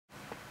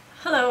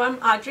Hello, I'm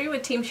Audrey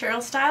with Team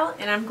Cheryl Style,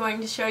 and I'm going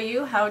to show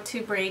you how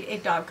to braid a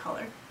dog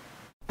collar.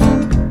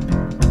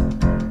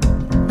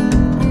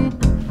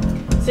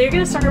 So you're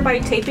going to start by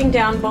taping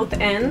down both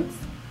ends,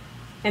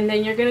 and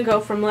then you're going to go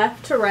from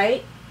left to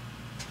right,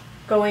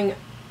 going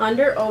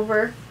under,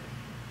 over,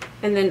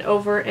 and then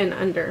over and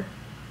under.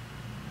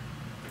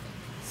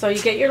 So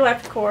you get your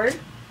left cord,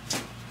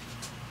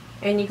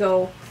 and you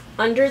go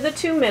under the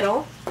two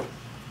middle,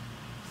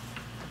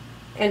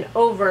 and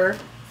over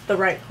the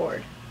right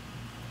cord.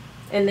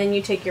 And then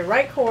you take your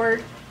right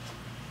cord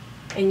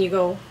and you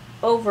go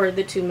over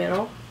the two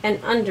middle and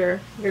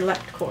under your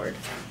left cord.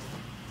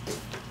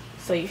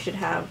 So you should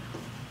have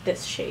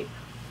this shape.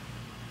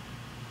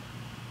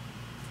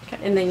 Okay.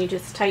 And then you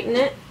just tighten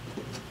it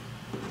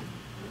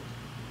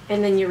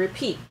and then you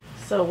repeat.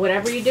 So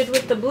whatever you did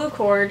with the blue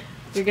cord,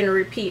 you're going to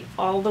repeat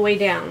all the way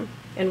down.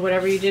 And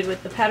whatever you did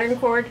with the pattern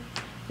cord,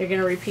 you're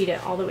going to repeat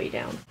it all the way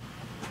down.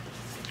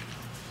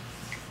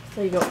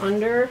 So you go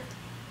under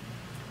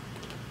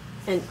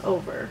and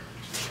over,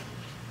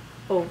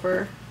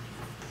 over,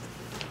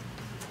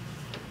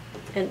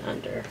 and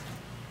under,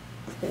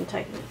 then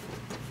tighten it.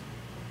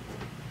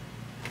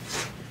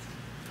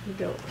 You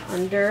go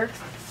under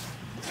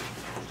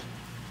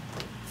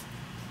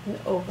and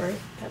over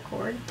that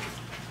cord,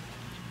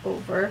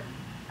 over,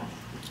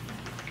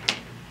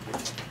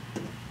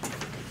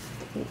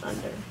 and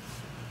under.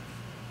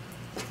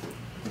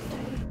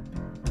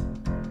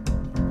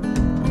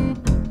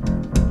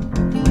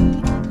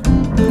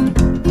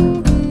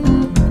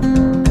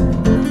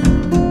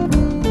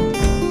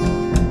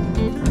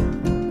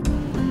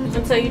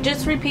 So you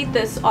just repeat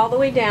this all the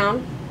way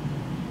down,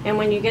 and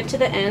when you get to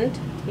the end,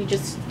 you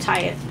just tie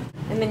it,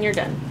 and then you're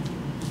done.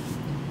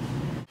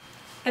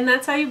 And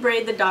that's how you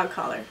braid the dog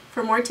collar.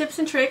 For more tips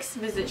and tricks,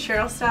 visit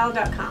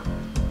CherylStyle.com.